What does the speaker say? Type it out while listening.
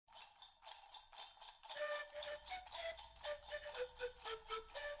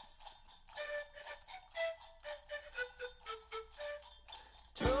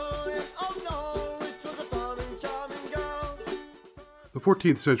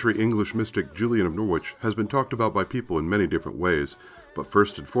14th century English mystic Julian of Norwich has been talked about by people in many different ways, but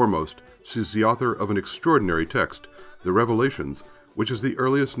first and foremost, she's the author of an extraordinary text, the Revelations, which is the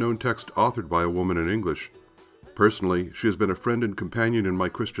earliest known text authored by a woman in English. Personally, she has been a friend and companion in my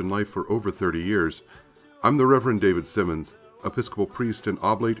Christian life for over 30 years. I'm the Reverend David Simmons, Episcopal priest and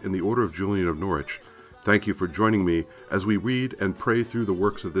oblate in the Order of Julian of Norwich. Thank you for joining me as we read and pray through the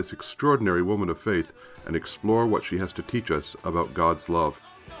works of this extraordinary woman of faith and explore what she has to teach us about God's love.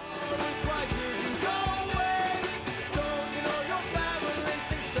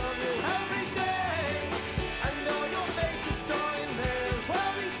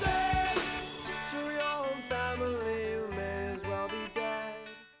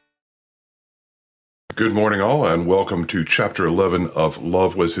 Good morning, all, and welcome to Chapter 11 of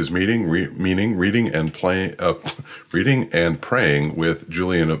Love Was His Meaning, reading and praying with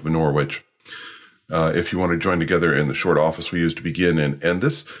Julian of Norwich. If you want to join together in the short office we use to begin and end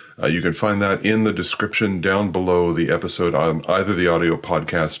this, you can find that in the description down below the episode on either the audio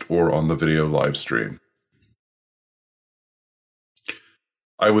podcast or on the video live stream.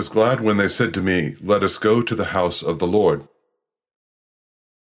 I was glad when they said to me, "Let us go to the house of the Lord."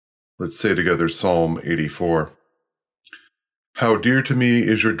 Let's say together Psalm 84. How dear to me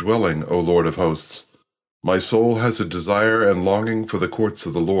is your dwelling, O Lord of hosts! My soul has a desire and longing for the courts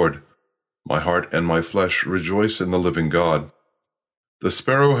of the Lord. My heart and my flesh rejoice in the living God. The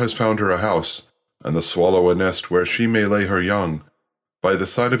sparrow has found her a house, and the swallow a nest where she may lay her young, by the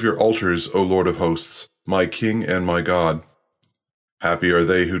side of your altars, O Lord of hosts, my King and my God. Happy are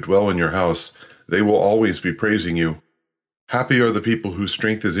they who dwell in your house, they will always be praising you. Happy are the people whose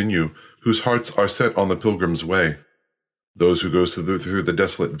strength is in you, whose hearts are set on the pilgrim's way. Those who go through the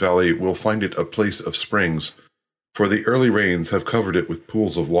desolate valley will find it a place of springs, for the early rains have covered it with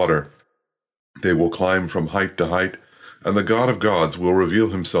pools of water. They will climb from height to height, and the God of gods will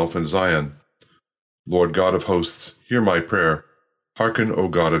reveal himself in Zion. Lord God of hosts, hear my prayer. Hearken, O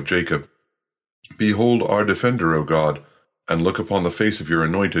God of Jacob. Behold our defender, O God, and look upon the face of your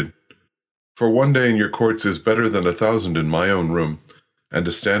anointed. For one day in your courts is better than 1,000 in my own room, and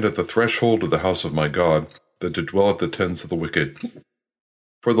to stand at the threshold of the house of my God, than to dwell at the tents of the wicked.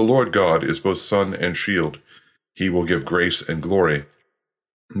 For the Lord God is both sun and shield. He will give grace and glory.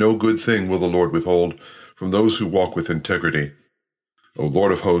 No good thing will the Lord withhold from those who walk with integrity. O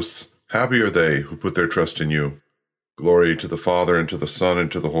Lord of hosts, happy are they who put their trust in you. Glory to the Father, and to the Son, and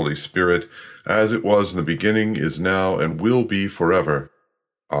to the Holy Spirit, as it was in the beginning, is now, and will be forever.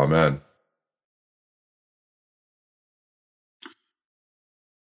 Amen.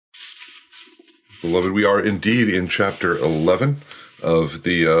 Beloved, we are indeed in chapter 11 of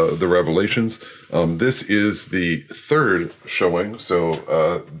the Revelations. This is the third showing,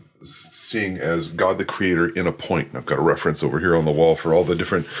 so seeing as God the Creator in a point. And I've got a reference over here on the wall for all the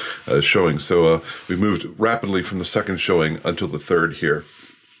different showings. So we moved rapidly from the second showing until the third here.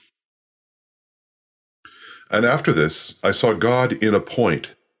 And after this, I saw God in a point,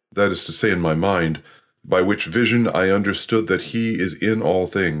 that is to say in my mind, by which vision I understood that he is in all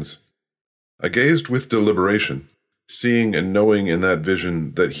things. I gazed with deliberation, seeing and knowing in that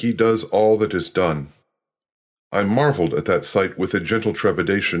vision that he does all that is done. I marveled at that sight with a gentle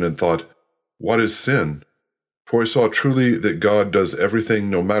trepidation and thought, what is sin? For I saw truly that God does everything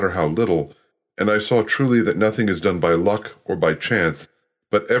no matter how little, and I saw truly that nothing is done by luck or by chance,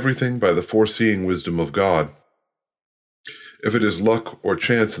 but everything by the foreseeing wisdom of God. If it is luck or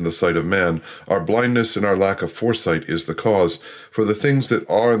chance in the sight of man, our blindness and our lack of foresight is the cause, for the things that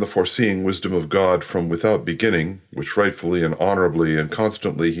are in the foreseeing wisdom of God from without beginning, which rightfully and honorably and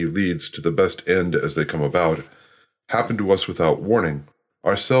constantly he leads to the best end as they come about, happen to us without warning,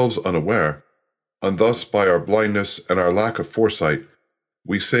 ourselves unaware, and thus by our blindness and our lack of foresight,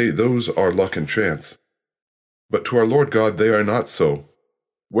 we say those are luck and chance. But to our Lord God they are not so.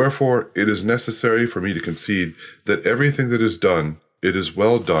 Wherefore it is necessary for me to concede that everything that is done, it is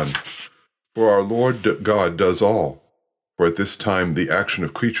well done. For our Lord God does all. For at this time the action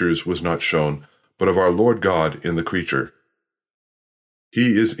of creatures was not shown, but of our Lord God in the creature.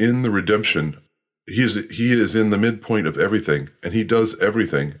 He is in the redemption. He is in the midpoint of everything, and he does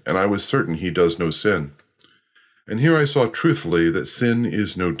everything, and I was certain he does no sin. And here I saw truthfully that sin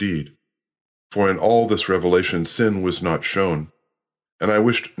is no deed. For in all this revelation sin was not shown. And I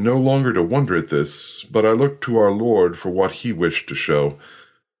wished no longer to wonder at this, but I looked to our Lord for what he wished to show,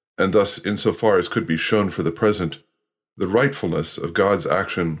 and thus, insofar as could be shown for the present, the rightfulness of God's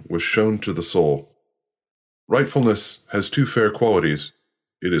action was shown to the soul. Rightfulness has two fair qualities.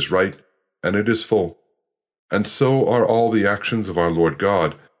 It is right, and it is full. And so are all the actions of our Lord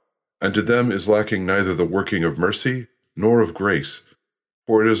God, and to them is lacking neither the working of mercy nor of grace,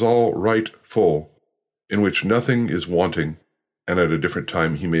 For it is all right full, in which nothing is wanting, and at a different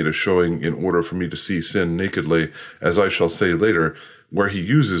time he made a showing in order for me to see sin nakedly, as I shall say later, where he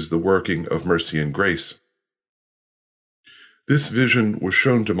uses the working of mercy and grace. This vision was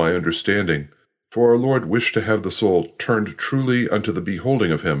shown to my understanding, for our Lord wished to have the soul turned truly unto the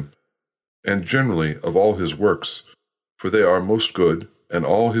beholding of him, and generally of all his works, for they are most good, and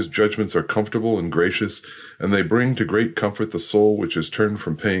all his judgments are comfortable and gracious, and they bring to great comfort the soul which is turned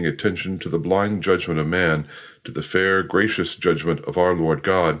from paying attention to the blind judgment of man, to the fair, gracious judgment of our Lord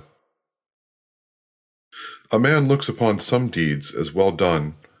God. A man looks upon some deeds as well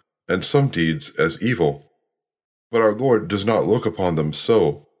done, and some deeds as evil. But our Lord does not look upon them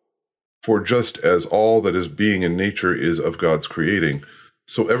so. For just as all that is being in nature is of God's creating,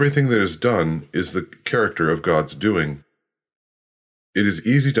 so everything that is done is the character of God's doing. It is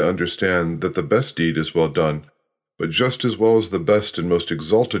easy to understand that the best deed is well done, but just as well as the best and most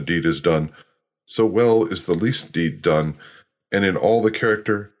exalted deed is done, so well is the least deed done, and in all the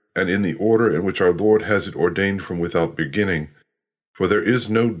character and in the order in which our Lord has it ordained from without beginning. For there is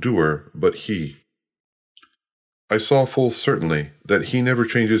no doer but he. I saw full certainly that he never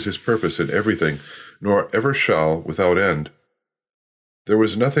changes his purpose in everything, nor ever shall without end. There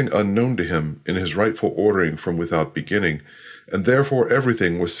was nothing unknown to him in his rightful ordering from without beginning, and therefore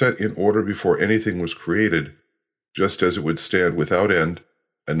everything was set in order before anything was created, just as it would stand without end,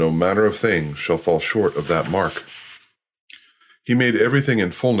 and no manner of thing shall fall short of that mark. He made everything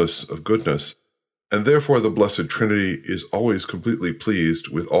in fullness of goodness, and therefore the blessed Trinity is always completely pleased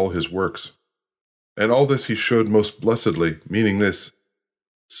with all his works. And all this he showed most blessedly, meaning this: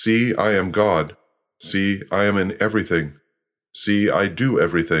 See, I am God. See, I am in everything. See, I do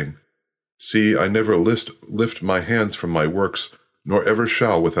everything. See, I never lift my hands from my works, nor ever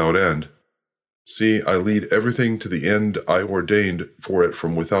shall without end. See, I lead everything to the end I ordained for it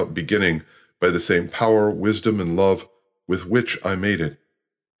from without beginning, by the same power, wisdom, and love with which I made it.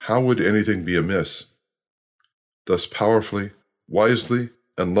 How would anything be amiss? Thus powerfully, wisely,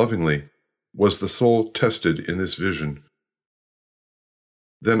 and lovingly was the soul tested in this vision.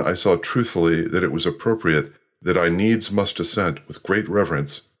 Then I saw truthfully that it was appropriate that I needs must assent with great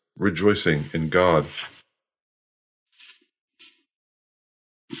reverence, rejoicing in God.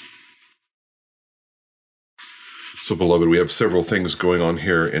 So, beloved, we have several things going on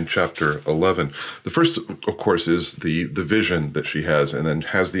here in chapter 11. The first, of course, is the vision that she has, and then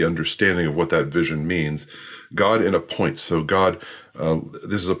has the understanding of what that vision means. God in a point. So God,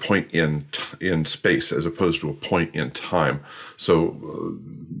 this is a point in space as opposed to a point in time. So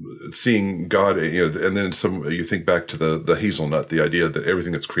seeing God, and then you think back to the hazelnut, the idea that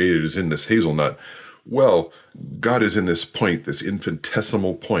everything that's created is in this hazelnut. Well, God is in this point, this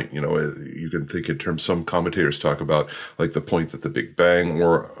infinitesimal point. You can think in terms, some commentators talk about like the point that the Big Bang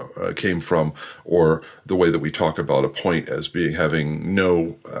came from, or the way that we talk about a point as having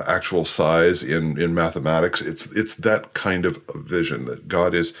no actual size in mathematics. It's that kind of a vision, that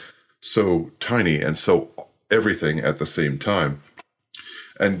God is so tiny and so everything at the same time.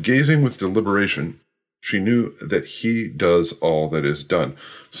 And gazing with deliberation, she knew that he does all that is done.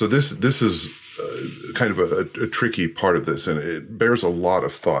 So this is kind of a tricky part of this, and it bears a lot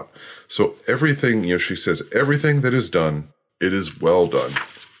of thought. So everything, she says, everything that is done, it is well done.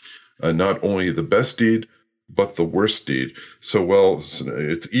 Not only the best deed, but the worst deed. So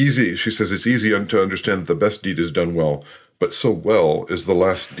it's easy, she says, it's easy to understand that the best deed is done well, but so well is the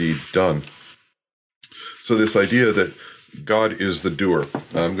last deed done. So this idea that God is the doer.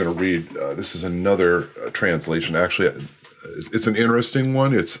 I'm going to read, this is another translation. Actually, it's an interesting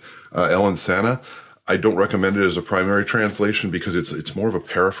one. It's Ellen Sana. I don't recommend it as a primary translation because it's more of a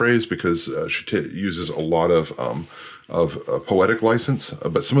paraphrase, because she uses a lot of poetic license,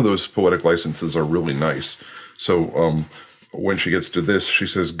 but some of those poetic licenses are really nice. So when she gets to this, she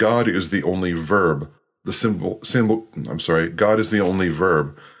says, God is the only verb, God is the only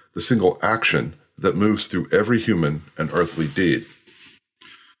verb, the single action that moves through every human and earthly deed.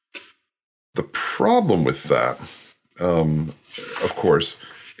 The problem with that, of course,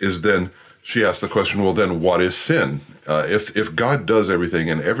 is then she asks the question, well, then what is sin? If God does everything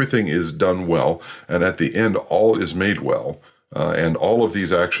and everything is done well, and at the end all is made well, and all of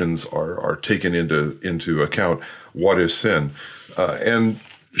these actions are taken into account, what is sin? And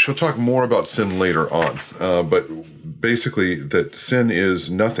she'll talk more about sin later on, but basically that sin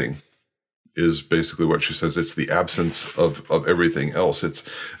is nothing, is basically what she says. It's the absence of everything else. It's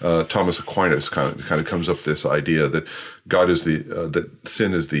Thomas Aquinas kind of comes up with this idea that God is that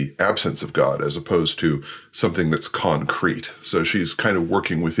sin is the absence of God, as opposed to something that's concrete. So she's kind of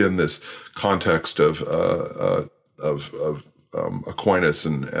working within this context of Aquinas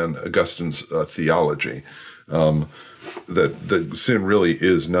and Augustine's theology, that sin really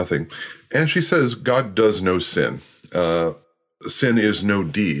is nothing. And she says God does no sin. Sin is no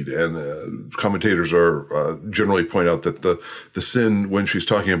deed, and commentators are generally point out that the sin, when she's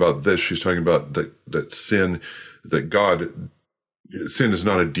talking about this, she's talking about that sin, sin is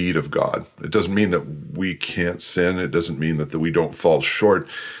not a deed of God. It doesn't mean that we can't sin. It doesn't mean that we don't fall short.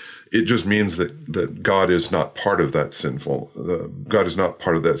 It just means that God is not part of that God is not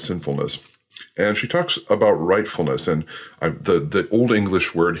part of that sinfulness. And she talks about rightfulness, and the Old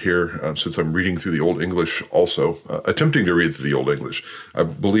English word here, since I'm reading through the Old English also, attempting to read through the Old English, I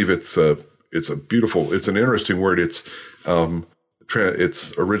believe it's an interesting word. It's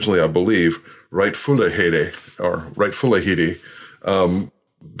originally, I believe, rightfullahede, or rightfullahede,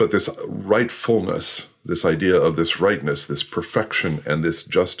 but this rightfulness, this idea of this rightness, this perfection, and this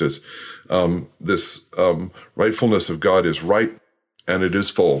justice, this rightfulness of God is right, and it is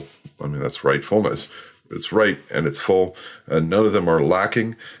full. I mean, that's rightfulness. It's right and it's full, and none of them are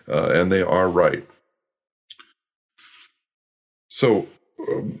lacking, and they are right. So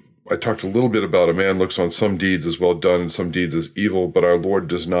I talked a little bit about a man looks on some deeds as well done and some deeds as evil, but our Lord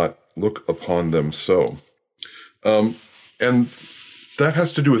does not look upon them so. And that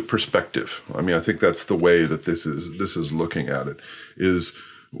has to do with perspective. I mean, I think that's the way that this is looking at it, is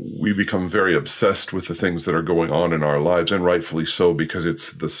we become very obsessed with the things that are going on in our lives, and rightfully so, because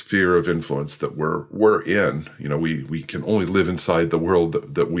it's the sphere of influence that we're in. You know, we can only live inside the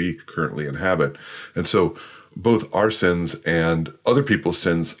world that we currently inhabit. And so both our sins and other people's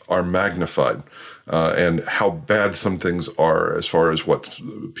sins are magnified. And how bad some things are as far as what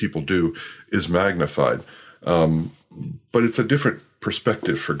people do is magnified. But it's a different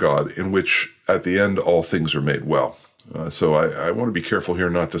perspective for God, in which at the end all things are made well. So I want to be careful here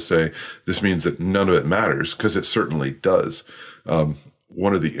not to say this means that none of it matters, because it certainly does.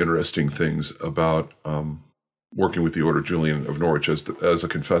 One of the interesting things about working with the Order of Julian of Norwich as a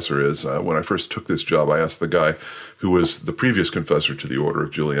confessor is, when I first took this job, I asked the guy who was the previous confessor to the Order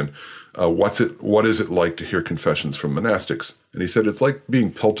of Julian, what is it like to hear confessions from monastics? And he said, it's like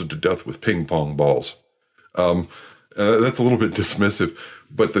being pelted to death with ping pong balls. That's a little bit dismissive,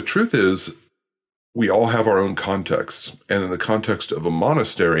 but the truth is, we all have our own contexts. And in the context of a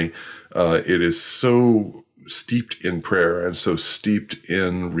monastery, it is so steeped in prayer and so steeped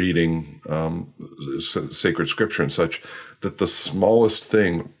in reading sacred scripture and such, that the smallest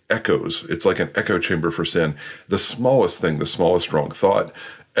thing echoes. It's like an echo chamber for sin. The smallest thing, the smallest wrong thought,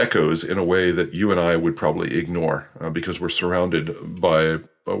 echoes in a way that you and I would probably ignore, because we're surrounded by,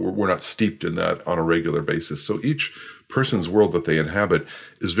 we're not steeped in that on a regular basis. So each person's world that they inhabit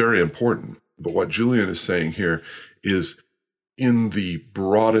is very important. But what Julian is saying here is, in the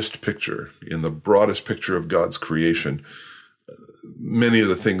broadest picture of God's creation, many of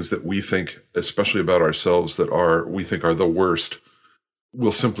the things that we think, especially about ourselves, we think are the worst,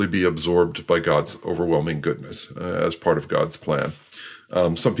 will simply be absorbed by God's overwhelming goodness as part of God's plan.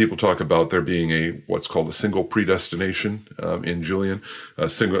 Some people talk about there being what's called a single predestination in Julian,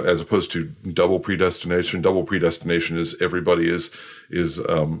 single as opposed to double predestination. Double predestination is everybody is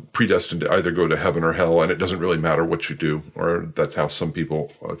predestined to either go to heaven or hell, and it doesn't really matter what you do. Or that's how some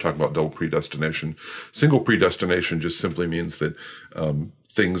people talk about double predestination. Single predestination just simply means that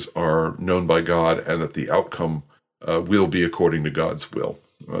things are known by God, and that the outcome will be according to God's will.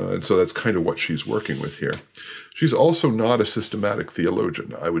 And so that's kind of what she's working with here. She's also not a systematic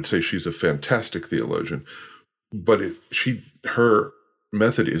theologian. I would say she's a fantastic theologian, but her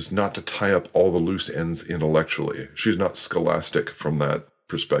method is not to tie up all the loose ends intellectually. She's not scholastic from that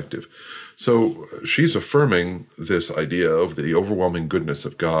perspective. So she's affirming this idea of the overwhelming goodness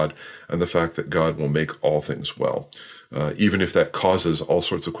of God and the fact that God will make all things well. Even if that causes all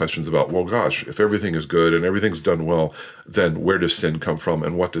sorts of questions about, well, gosh, if everything is good and everything's done well, then where does sin come from,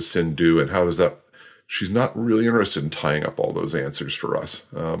 and what does sin do, and how does that? She's not really interested in tying up all those answers for us.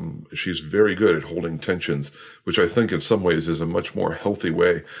 She's very good at holding tensions, which I think in some ways is a much more healthy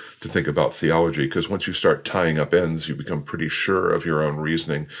way to think about theology, because once you start tying up ends, you become pretty sure of your own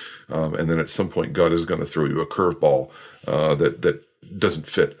reasoning. And then at some point, God is going to throw you a curveball that doesn't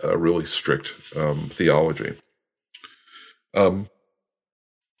fit a really strict theology. And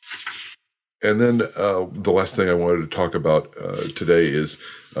then the last thing I wanted to talk about today is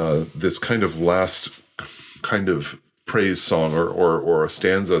this kind of last kind of praise song or a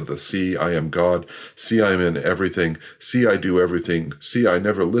stanza, the See, I am God. See, I am in everything. See, I do everything. See, I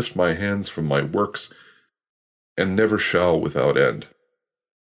never lift my hands from my works and never shall without end.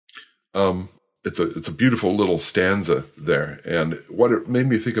 it's a beautiful little stanza there. And what it made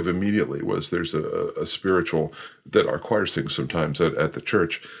me think of immediately was there's a spiritual that our choir sings sometimes at the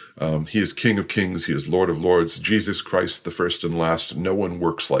church. He is King of Kings. He is Lord of Lords. Jesus Christ, the first and last. No one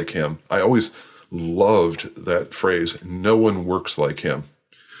works like him. I always loved that phrase. No one works like him.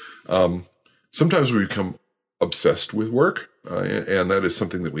 Sometimes we become obsessed with work, and that is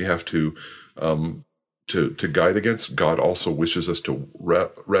something that we have to guide against. God also wishes us to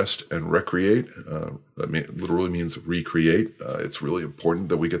rest and recreate. It literally means recreate. It's really important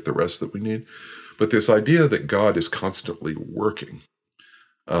that we get the rest that we need. But this idea that God is constantly working,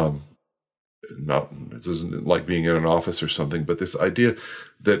 this isn't like being in an office or something, but this idea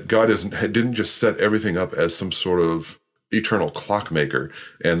that God didn't just set everything up as some sort of eternal clockmaker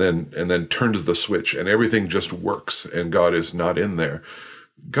and then turns the switch and everything just works and God is not in there.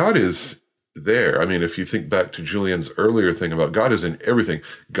 God is there. I mean, if you think back to Julian's earlier thing about God is in everything.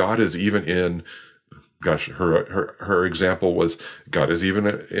 God is even in, her example was God is even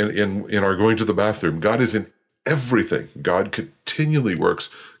in our going to the bathroom. God is in everything. God continually works.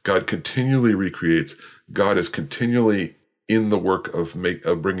 God continually recreates. God is continually in the work of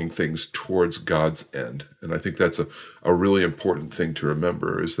bringing things towards God's end. And I think that's a really important thing to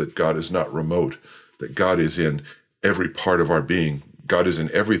remember, is that God is not remote, that God is in every part of our being. God is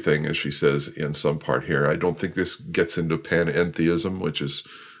in everything, as she says in some part here. I don't think this gets into panentheism, which is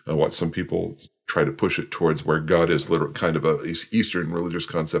what some people try to push it towards, where God is literally kind of a Eastern religious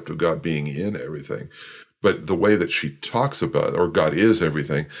concept of God being in everything. But the way that she talks about, or God is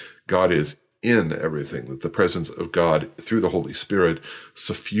everything, God is in everything, that the presence of God through the Holy Spirit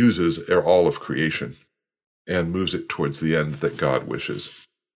suffuses all of creation and moves it towards the end that God wishes.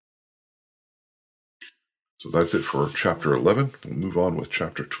 So that's it for chapter 11. We'll move on with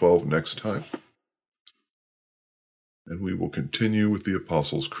chapter 12 next time. And we will continue with the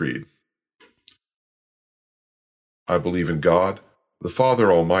Apostles' Creed. I believe in God, the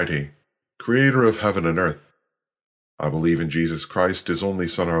Father Almighty, creator of heaven and earth. I believe in Jesus Christ, his only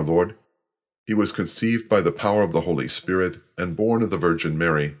Son, our Lord. He was conceived by the power of the Holy Spirit and born of the Virgin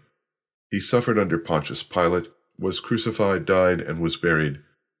Mary. He suffered under Pontius Pilate, was crucified, died, and was buried.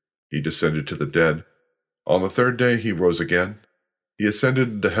 He descended to the dead. On the third day he rose again. He ascended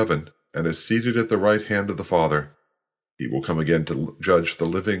into heaven and is seated at the right hand of the Father. He will come again to judge the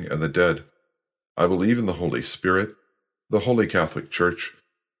living and the dead. I believe in the Holy Spirit, the Holy Catholic Church,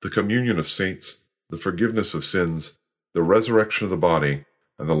 the communion of saints, the forgiveness of sins, the resurrection of the body,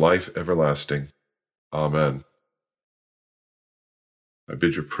 and the life everlasting. Amen. I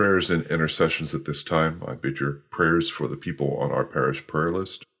bid your prayers and intercessions at this time. I bid your prayers for the people on our parish prayer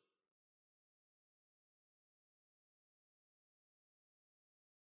list.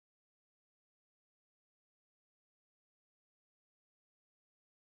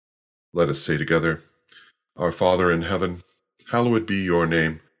 Let us say together, Our Father in heaven, hallowed be your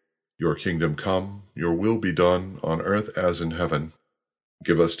name. Your kingdom come, your will be done, on earth as in heaven.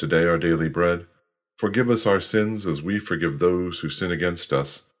 Give us today our daily bread. Forgive us our sins as we forgive those who sin against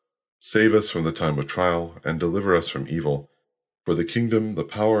us. Save us from the time of trial, and deliver us from evil. For the kingdom, the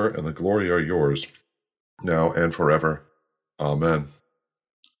power, and the glory are yours, now and forever. Amen.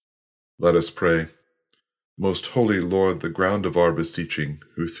 Let us pray. Most holy Lord, the ground of our beseeching,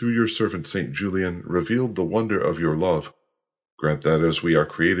 who through your servant St. Julian revealed the wonder of your love, grant that as we are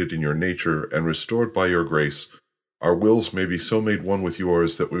created in your nature and restored by your grace, our wills may be so made one with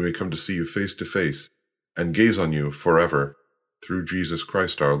yours that we may come to see you face to face and gaze on you forever, through Jesus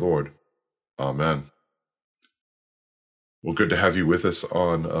Christ our Lord. Amen. Well, good to have you with us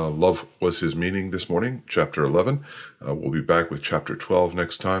on Love Was His Meaning this morning, chapter 11. We'll be back with chapter 12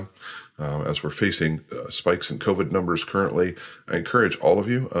 next time. As we're facing spikes in COVID numbers currently, I encourage all of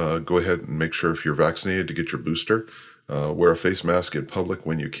you, go ahead and make sure if you're vaccinated to get your booster. Wear a face mask in public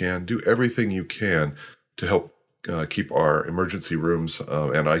when you can. Do everything you can to help keep our emergency rooms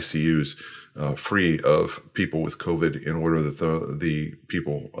and ICUs free of people with COVID, in order that the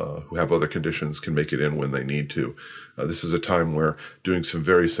people who have other conditions can make it in when they need to. This is a time where doing some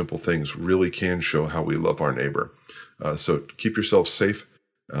very simple things really can show how we love our neighbor. So keep yourself safe.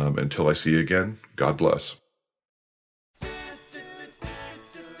 Until I see you again, God bless.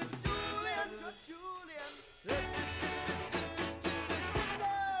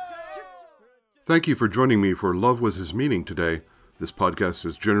 Thank you for joining me for Love Was His Meaning today. This podcast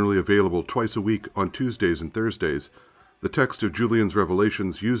is generally available twice a week on Tuesdays and Thursdays. The text of Julian's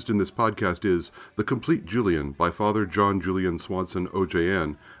Revelations used in this podcast is The Complete Julian by Father John Julian Swanson,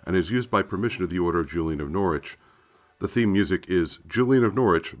 OJN, and is used by permission of the Order of Julian of Norwich. The theme music is Julian of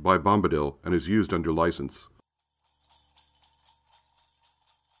Norwich by Bombadil and is used under license.